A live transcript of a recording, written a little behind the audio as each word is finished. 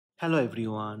Hello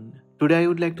everyone. Today I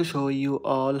would like to show you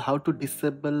all how to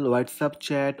disable WhatsApp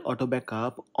chat auto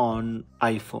backup on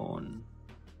iPhone.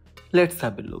 Let's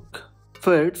have a look.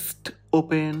 First,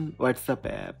 open WhatsApp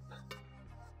app.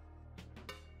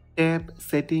 Tap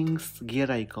Settings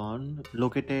gear icon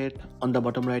located on the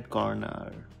bottom right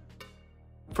corner.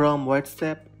 From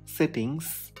WhatsApp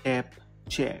settings, tap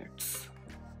Chats.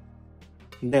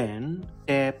 Then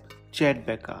tap Chat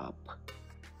Backup.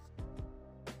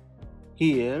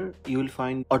 Here you will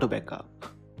find auto backup.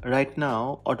 Right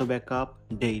now auto backup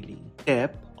daily.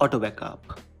 Tap auto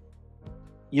backup.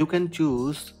 You can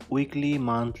choose weekly,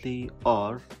 monthly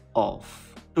or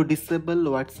off. To disable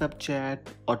WhatsApp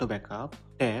chat auto backup,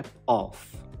 tap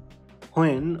off.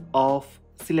 When off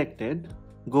selected,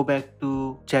 go back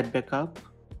to chat backup.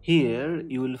 Here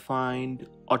you will find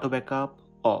auto backup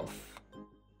off.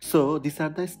 So these are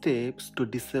the steps to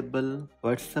disable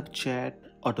WhatsApp chat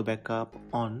auto backup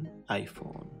on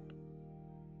iPhone.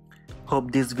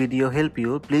 Hope this video help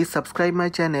you. Please subscribe my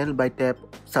channel by tap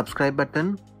subscribe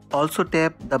button. Also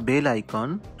tap the bell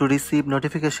icon to receive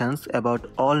notifications about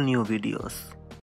all new videos.